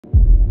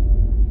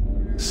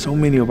So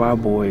many of our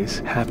boys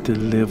have to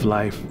live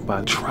life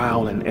by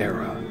trial and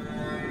error.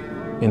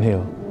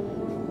 Inhale,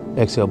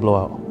 exhale, blow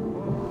out.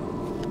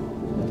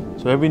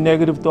 So every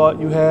negative thought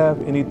you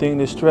have, anything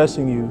that's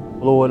stressing you,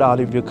 blow it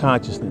out of your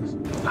consciousness.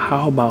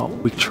 How about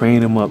we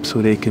train them up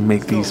so they can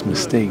make these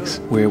mistakes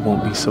where it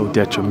won't be so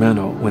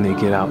detrimental when they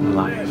get out in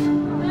life?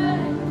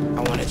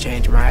 I want to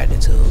change my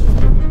attitude.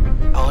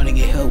 I want to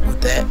get help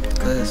with that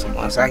because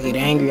once I get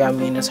angry,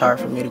 it's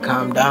hard for me to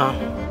calm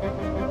down.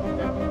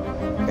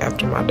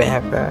 After my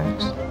dad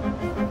passed,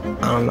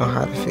 I don't know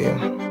how to feel.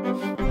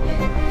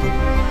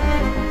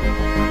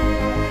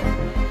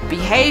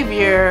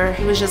 Behavior,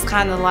 he was just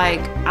kind of like,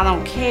 I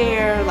don't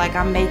care, like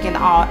I'm making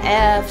all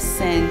F's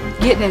and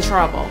getting in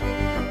trouble.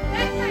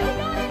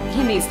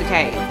 He needs to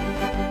cave.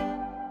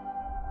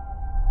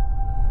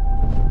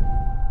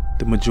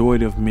 The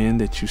majority of men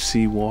that you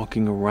see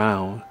walking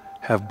around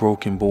have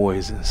broken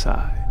boys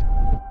inside.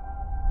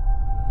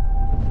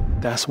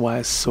 That's why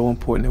it's so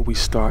important that we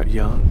start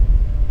young.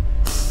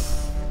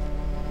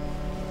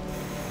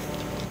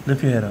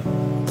 Lift your head up.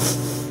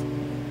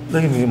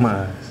 Look at me in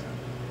my eyes.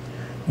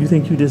 You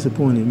think you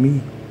disappointed me?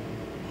 You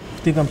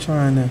think I'm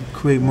trying to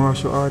create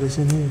martial artists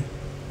in here?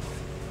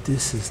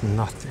 This is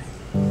nothing.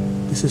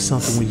 This is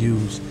something we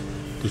use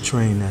to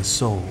train that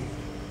soul.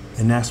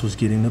 And that's what's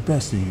getting the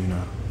best of you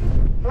now.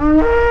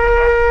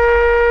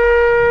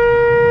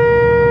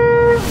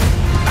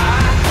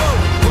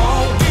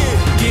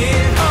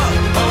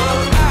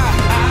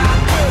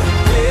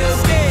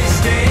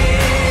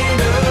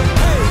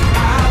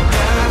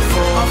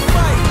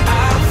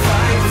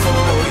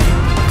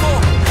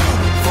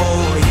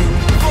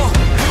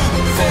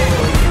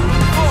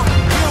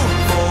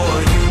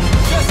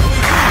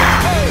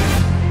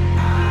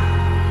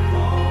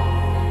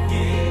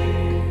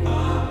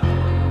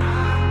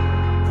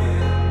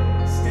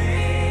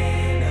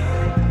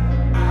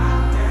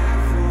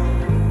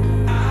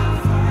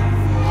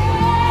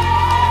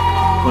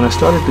 When I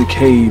started the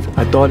cave,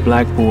 I thought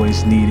black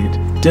boys needed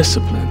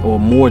discipline or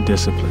more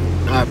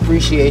discipline. I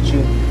appreciate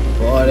you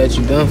for all that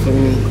you've done for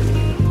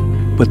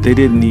me. But they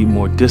didn't need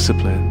more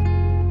discipline.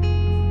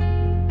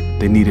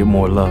 They needed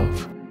more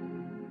love.